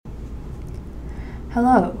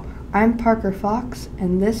Hello, I'm Parker Fox,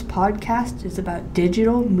 and this podcast is about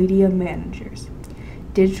digital media managers.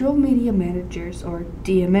 Digital Media Managers, or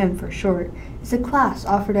DMM for short, is a class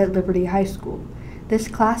offered at Liberty High School. This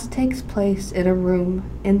class takes place in a room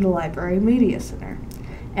in the Library Media Center,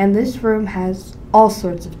 and this room has all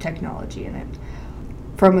sorts of technology in it,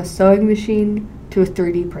 from a sewing machine to a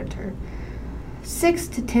 3D printer. 6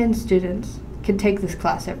 to 10 students can take this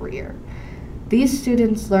class every year. These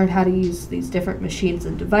students learn how to use these different machines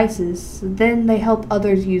and devices, then they help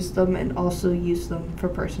others use them and also use them for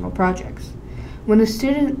personal projects. When a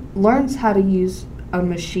student learns how to use a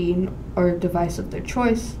machine or device of their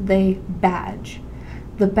choice, they badge.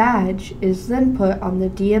 The badge is then put on the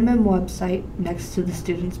DMM website next to the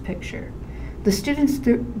student's picture. The students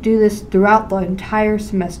do this throughout the entire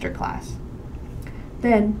semester class.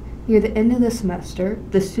 Then, near the end of the semester,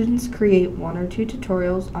 the students create 1 or 2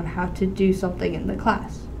 tutorials on how to do something in the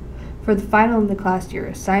class. For the final in the class, you're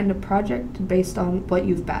assigned a project based on what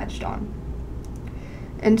you've badged on.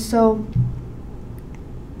 And so,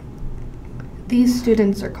 these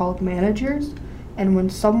students are called managers, and when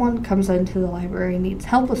someone comes into the library and needs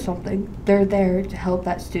help with something, they're there to help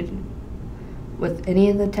that student with any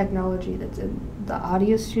of the technology that's in the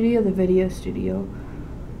audio studio, the video studio,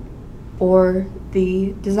 or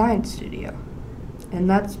the design studio. And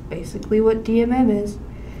that's basically what DMM is.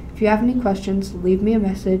 If you have any questions, leave me a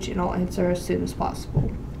message and I'll answer as soon as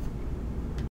possible.